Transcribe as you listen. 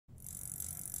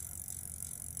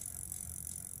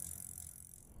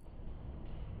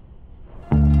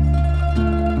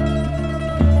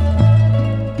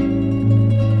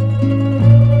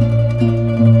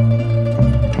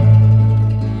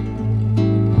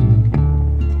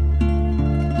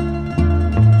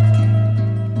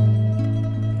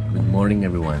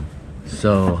morning, everyone.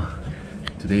 So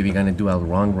today we're gonna do a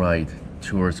long ride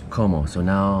towards Como. So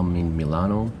now I'm in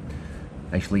Milano,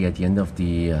 actually at the end of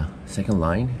the second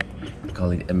line. We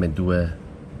call it M2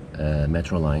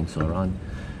 metro line. So around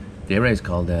the area is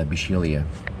called Bisceglie.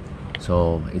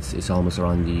 So it's almost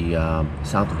around the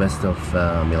southwest of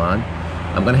Milan.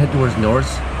 I'm gonna head towards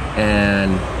north,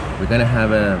 and we're gonna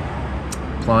have a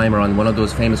climb around one of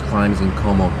those famous climbs in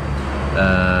Como.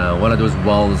 One of those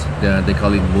walls, they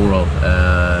call it Muro,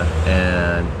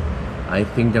 and I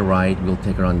think the ride will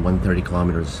take around 130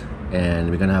 kilometers, and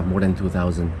we're gonna have more than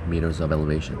 2,000 meters of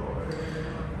elevation.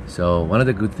 So one of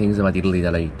the good things about Italy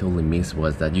that I totally missed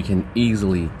was that you can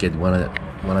easily get one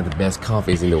of the best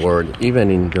coffees in the world,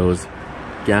 even in those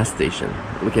gas stations.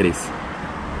 Look at this.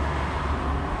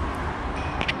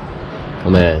 Oh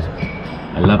man,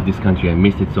 I love this country. I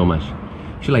missed it so much.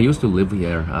 Actually, I used to live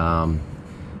here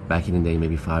back in the day,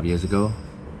 maybe 5 years ago,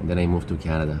 and then I moved to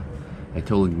Canada. I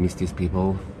totally miss these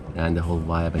people and the whole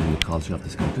vibe and the culture of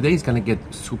this country. Today is gonna get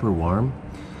super warm,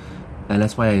 and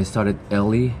that's why I started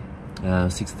early,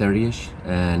 6:30ish,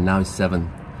 and now it's 7.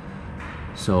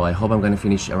 So I hope I'm gonna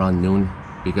finish around noon,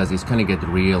 because it's gonna get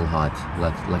real hot,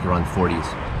 like around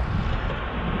 40s.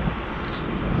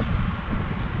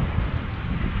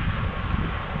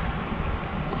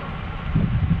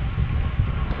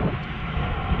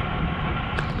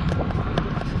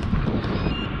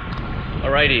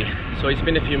 Alrighty, so it's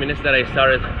been a few minutes that I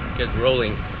started get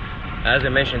rolling. As I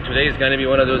mentioned, today is going to be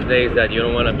one of those days that you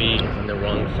don't want to be on the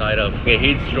wrong side of a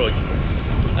heat stroke.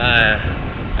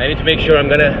 I need to make sure I'm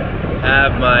going to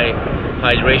have my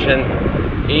hydration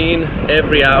in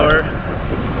every hour,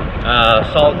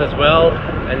 salt as well,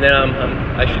 and then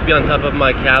I should be on top of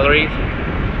my calories.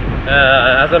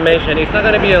 As I mentioned, it's not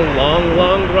going to be a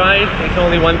long ride. It's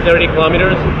only 130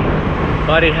 kilometers.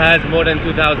 But it has more than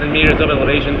 2,000 meters of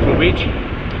elevation to reach.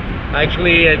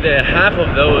 Actually, half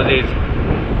of those is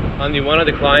on one of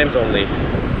the climbs only. Okay,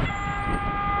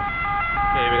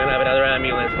 we're gonna have another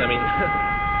ambulance coming.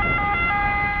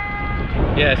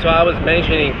 Yeah, so I was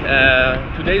mentioning,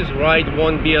 today's ride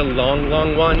won't be a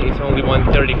long one. It's only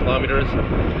 130 kilometers.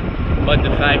 But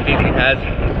the fact is, it has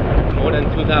more than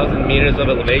 2,000 meters of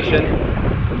elevation,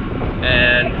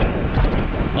 and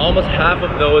almost half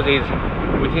of those is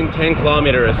within 10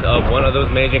 kilometers of one of those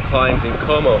major climbs in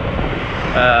Como.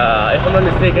 If I'm not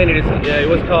mistaken, it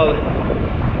was called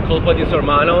Colma di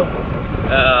Sormano.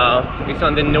 It's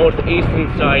on the northeastern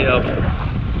side of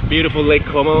beautiful Lake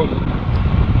Como.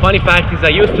 Funny fact is, I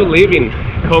used to live in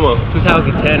Como,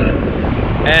 2010,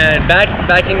 and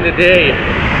back in the day,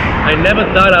 I never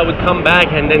thought I would come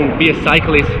back and then be a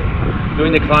cyclist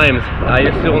doing the climbs. I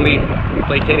used to only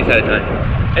play tennis at a time.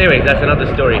 Anyways, that's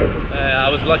another story. I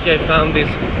was lucky I found this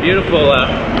beautiful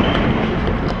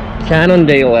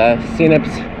Cannondale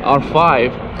Synapse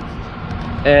R5,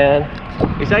 and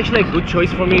it's actually a good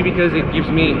choice for me because it gives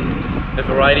me a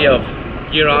variety of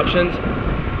gear options.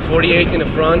 48 in the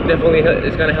front definitely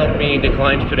is going to help me in the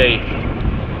climbs today,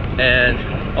 and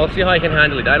I'll see how I can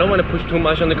handle it. I don't want to push too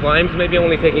much on the climbs, maybe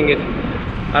only taking it,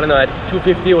 I don't know, at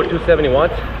 250 or 270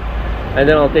 watts, and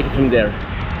then I'll take it from there.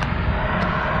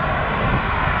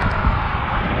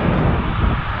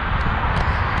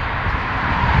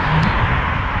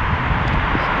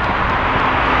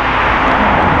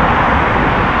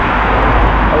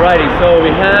 Alrighty, so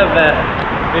we've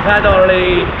had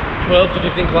already 12 to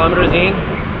 15 kilometers in,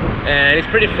 and it's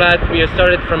pretty flat. We have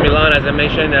started from Milan, as I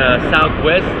mentioned,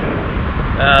 southwest,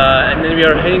 and then we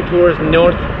are heading towards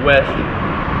northwest.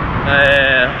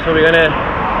 So we're gonna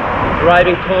arrive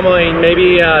in Como in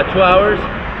maybe 2 hours,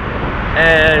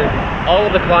 and all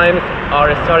of the climbs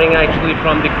are starting actually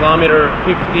from the kilometer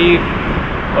 50th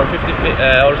or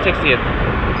 60th.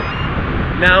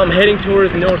 Now I'm heading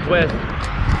towards northwest.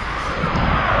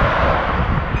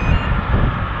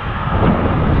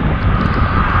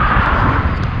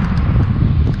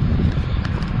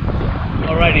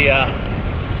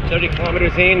 Alrighty, 30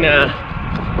 kilometers in,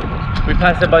 we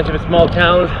passed a bunch of small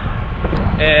towns,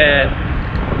 and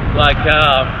like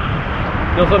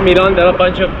north of Milan, there are a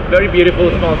bunch of very beautiful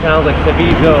small towns like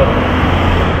Cesano,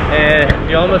 and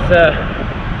we're almost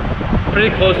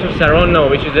pretty close to Cesano,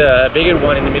 which is a bigger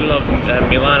one in the middle of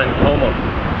Milan and Como.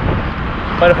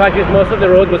 But the fact is, most of the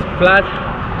road was flat.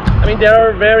 I mean, there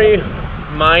are very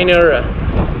minor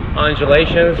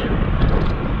undulations,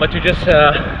 but to just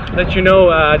let you know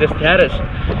the status,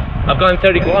 I've gone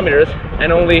 30 kilometers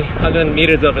and only 100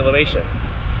 meters of elevation.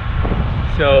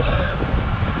 So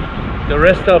the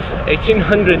rest of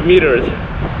 1,800 meters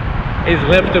is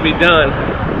left to be done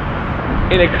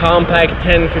in a compact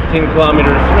 10-15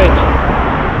 kilometer stretch.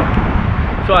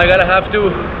 So I gotta have to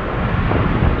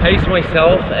pace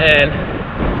myself and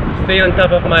stay on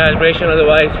top of my hydration,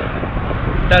 otherwise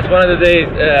that's one of the days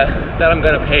that I'm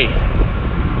gonna pay.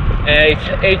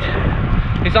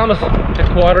 It's almost a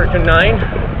 8:45.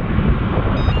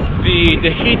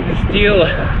 The heat is still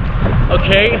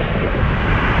okay.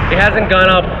 It hasn't gone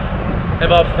up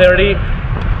above 30,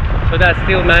 so that's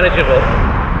still manageable.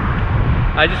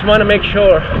 I just want to make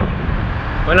sure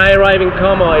when I arrive in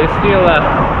Como it's still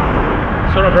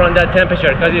sort of around that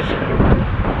temperature, because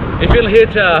if it'll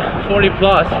hit 40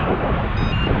 plus,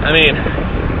 I mean,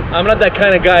 I'm not that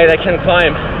kind of guy that can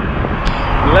climb,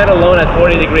 let alone at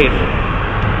 40 degrees.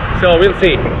 So we'll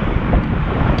see.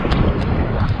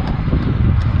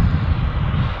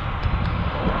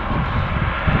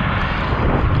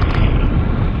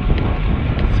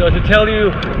 So to tell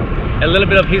you a little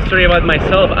bit of history about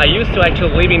myself, I used to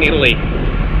actually live in Italy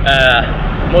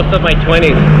most of my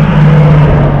 20s.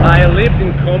 I lived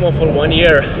in Como for 1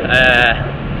 year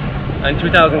in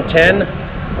 2010.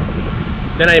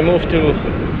 Then I moved to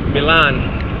Milan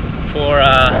for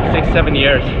 6-7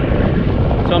 years.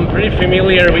 So I'm pretty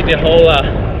familiar with the whole,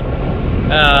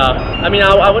 I mean,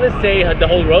 I wouldn't say the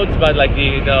whole roads, but like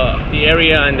the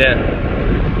area and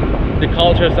the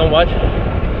culture somewhat.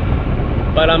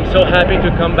 But I'm so happy to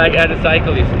come back as a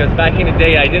cyclist, because back in the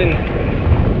day I didn't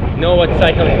know what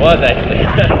cycling was actually.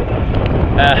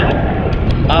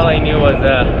 All I knew was,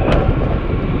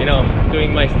 you know,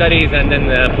 doing my studies and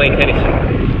then playing tennis.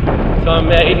 So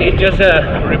it's just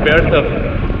a rebirth of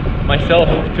myself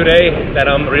today, that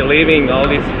I'm reliving all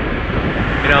these,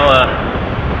 you know,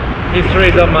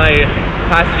 histories of my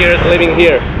past years living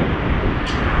here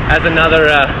as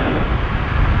another,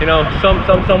 you know,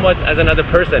 somewhat as another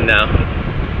person now.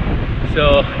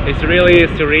 So it's really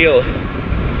surreal.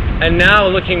 And now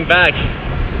looking back,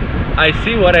 I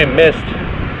see what I missed.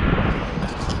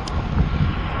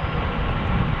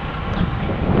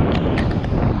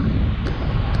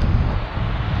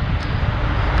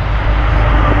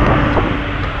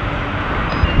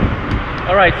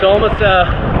 All right, so almost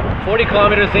 40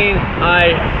 kilometers in,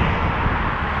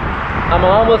 I'm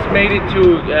almost made it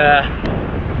to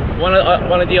one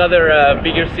of the other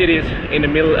bigger cities in the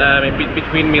middle,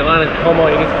 between Milan and Como.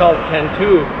 It is called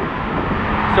Cantu.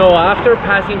 So after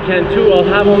passing Cantu, I'll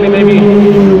have only maybe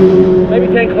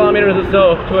 10 kilometers or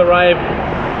so to arrive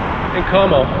in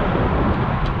Como.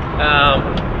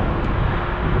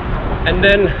 And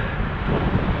then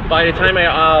by the time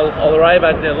I'll arrive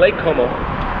at the Lake Como,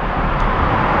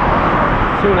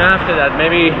 soon after that,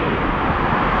 maybe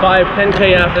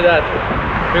 5-10K after that,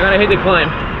 we're gonna hit the climb.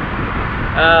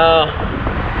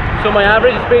 So my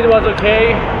average speed was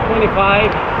okay,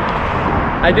 25.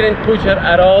 I didn't push it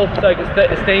at all, so I can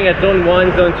staying at zone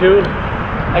 1, zone 2.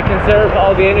 I conserved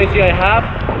all the energy I have,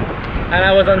 and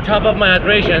I was on top of my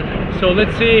hydration. So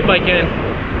let's see if I can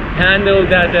handle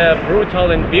that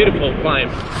brutal and beautiful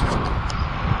climb.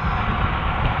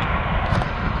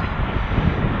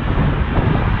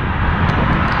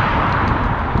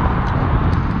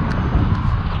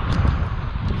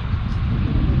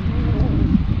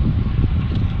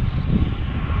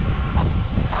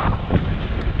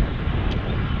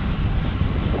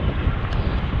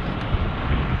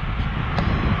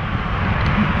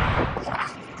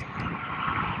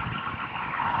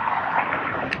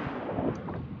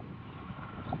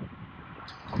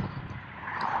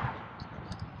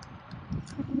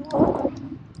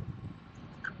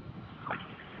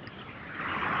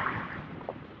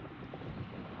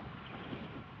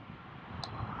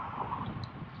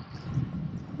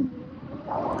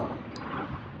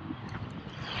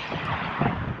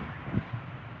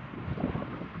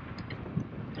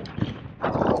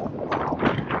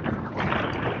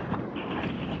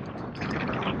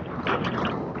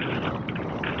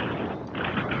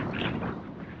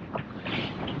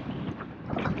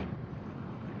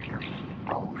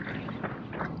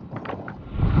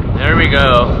 There we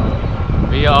go.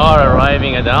 We are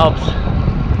arriving at the Alps.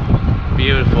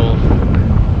 Beautiful.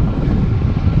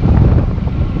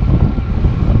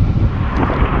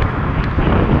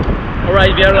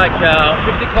 Alright, we are like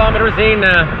 50 kilometers in,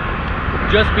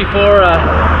 just before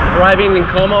arriving in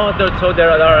Como. So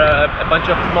there are a bunch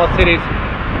of small cities.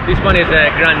 This one is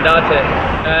Grandate.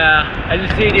 As you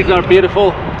see, these are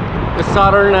beautiful. The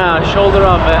southern shoulder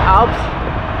of Alps.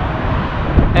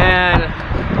 And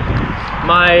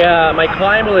my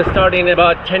climb will start in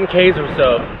about 10 k's or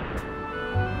so.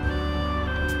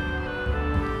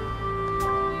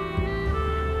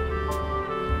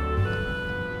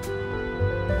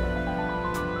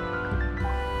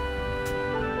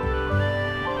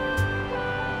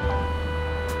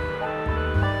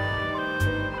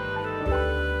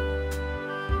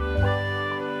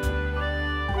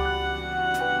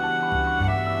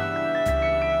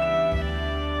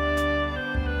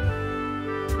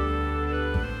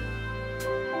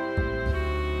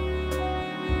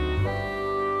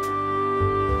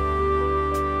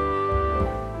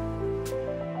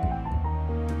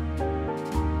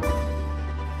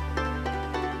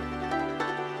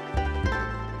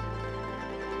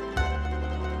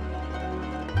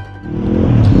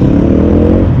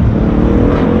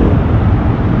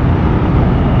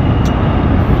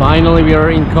 Finally, we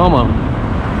are in Como.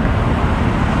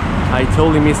 I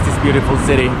totally missed this beautiful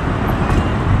city.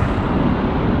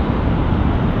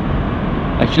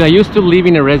 Actually, I used to live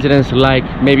in a residence like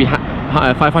maybe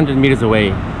 500 meters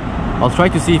away. I'll try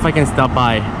to see if I can stop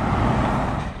by.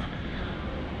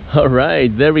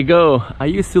 Alright, there we go. I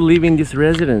used to live in this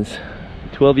residence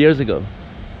 12 years ago,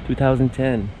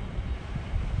 2010.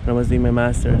 I was doing my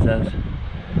master's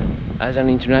as an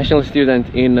international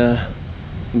student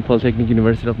in Polytechnic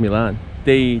University of Milan.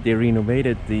 They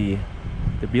renovated the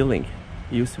building.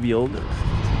 It used to be older.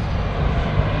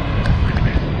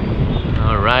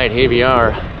 Alright, here we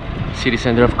are, city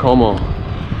center of Como,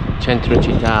 Centro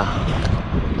Città.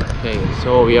 Okay,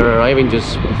 so we are arriving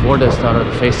just before the start of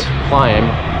the first climb,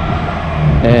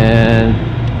 and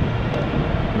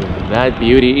that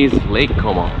beauty is Lake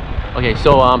Como. Okay,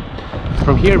 so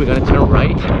from here we're gonna turn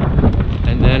right,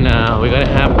 and then we're gonna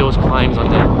have those climbs on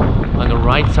the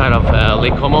right side of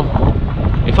Lake Como.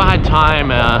 If I had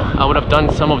time, I would have done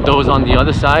some of those on the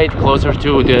other side, closer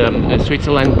to the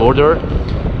Switzerland border,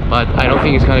 but I don't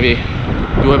think it's gonna be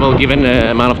doable given the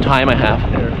amount of time I have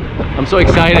there. I'm so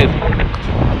excited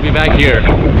to be back here.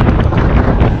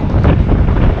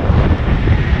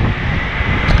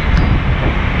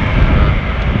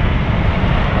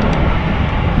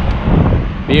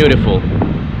 Beautiful.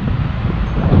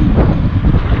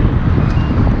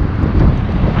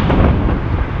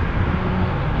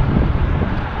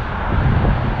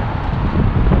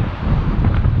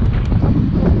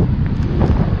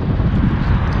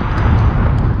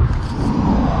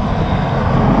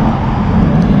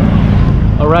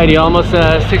 Alrighty, almost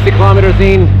 60 kilometers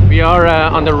in. We are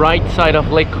on the right side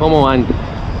of Lake Como, and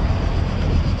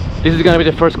this is gonna be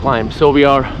the first climb. So we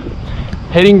are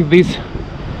heading this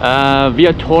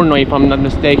via Torno, if I'm not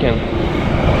mistaken,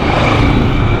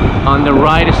 on the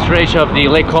right stretch of the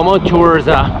Lake Como towards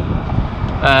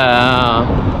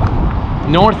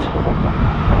north.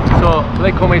 So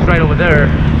Lake Como is right over there,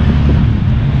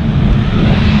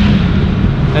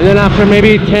 and then after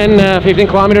maybe 10-15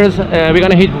 kilometers we're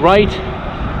gonna hit right,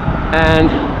 and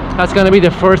that's gonna be the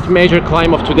first major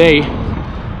climb of today,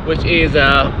 which is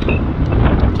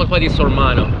Colma di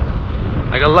Sormano.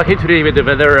 I got lucky today with the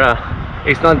weather.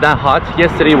 It's not that hot.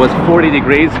 Yesterday was 40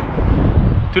 degrees.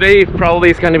 Today probably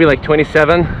it's gonna be like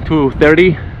 27 to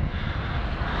 30.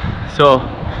 So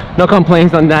no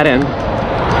complaints on that end.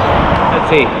 Let's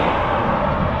see.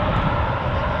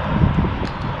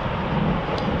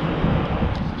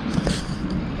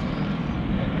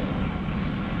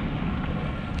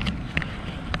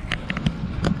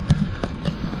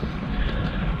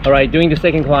 Alright, doing the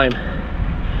second climb.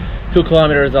 2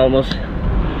 kilometers almost,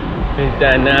 with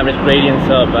an average radius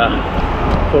of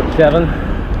 47.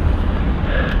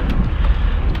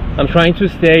 I'm trying to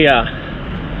stay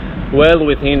well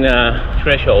within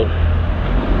threshold,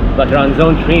 but we're on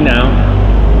zone 3 now,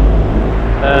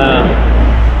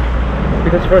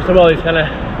 because first of all it's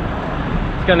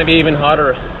gonna be even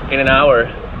hotter in an hour.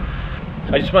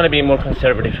 I just want to be more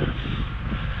conservative.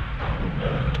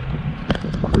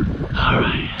 All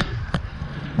right.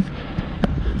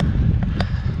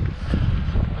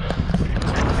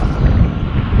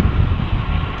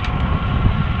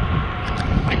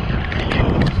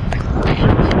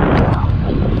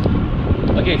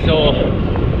 Okay, so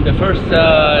the first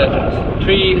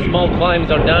 3 small climbs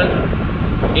are done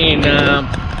in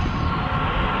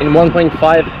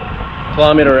 1.5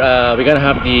 kilometer. We're gonna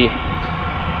have the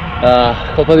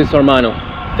Colma di Sormano,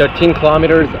 13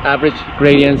 kilometers, average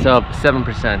gradients of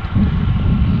 7%.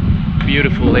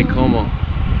 Beautiful Lake Como.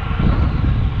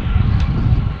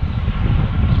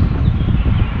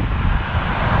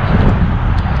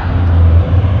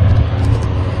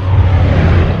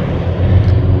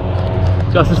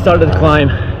 Just started the climb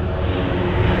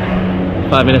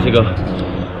 5 minutes ago.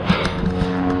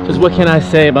 Just what can I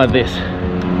say about this?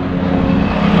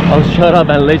 I'll shut up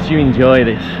and let you enjoy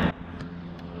this.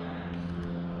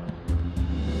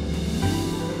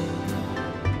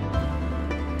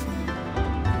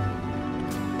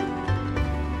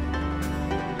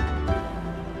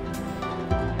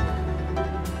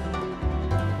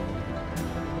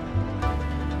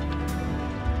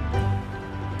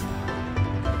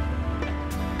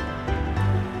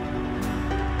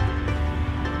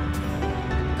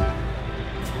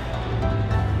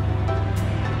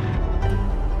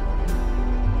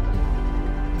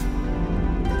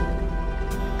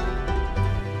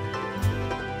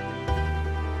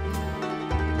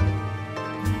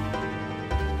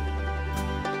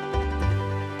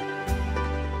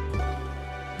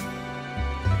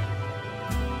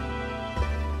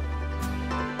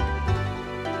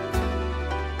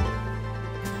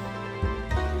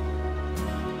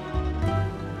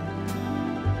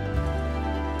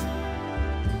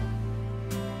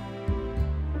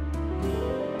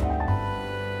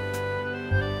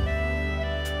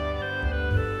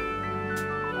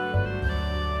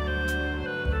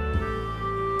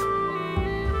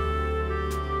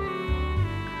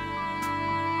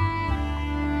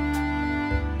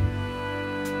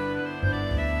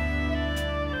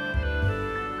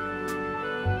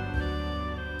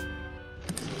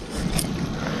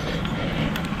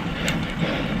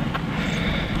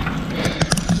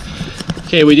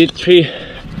 Okay, we did 3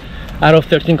 out of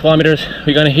 13 kilometers.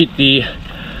 We're gonna hit the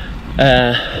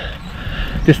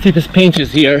steepest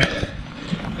pinches here.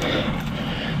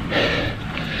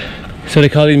 So they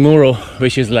call it muro,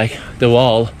 which is like the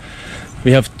wall.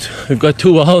 We've got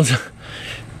 2 walls,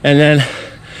 and then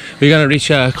we're gonna reach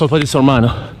Colma di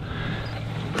Sormano.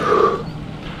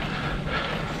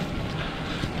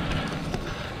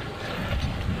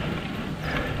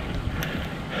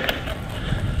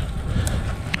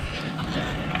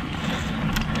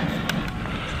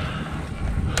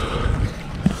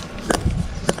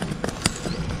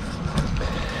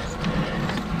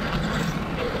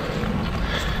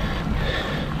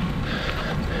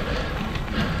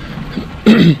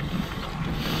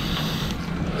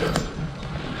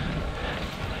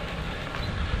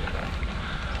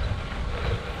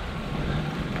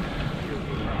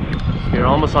 We're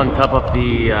almost on top of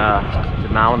the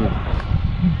mountain,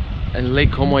 and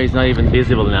Lake Como is not even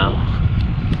visible now.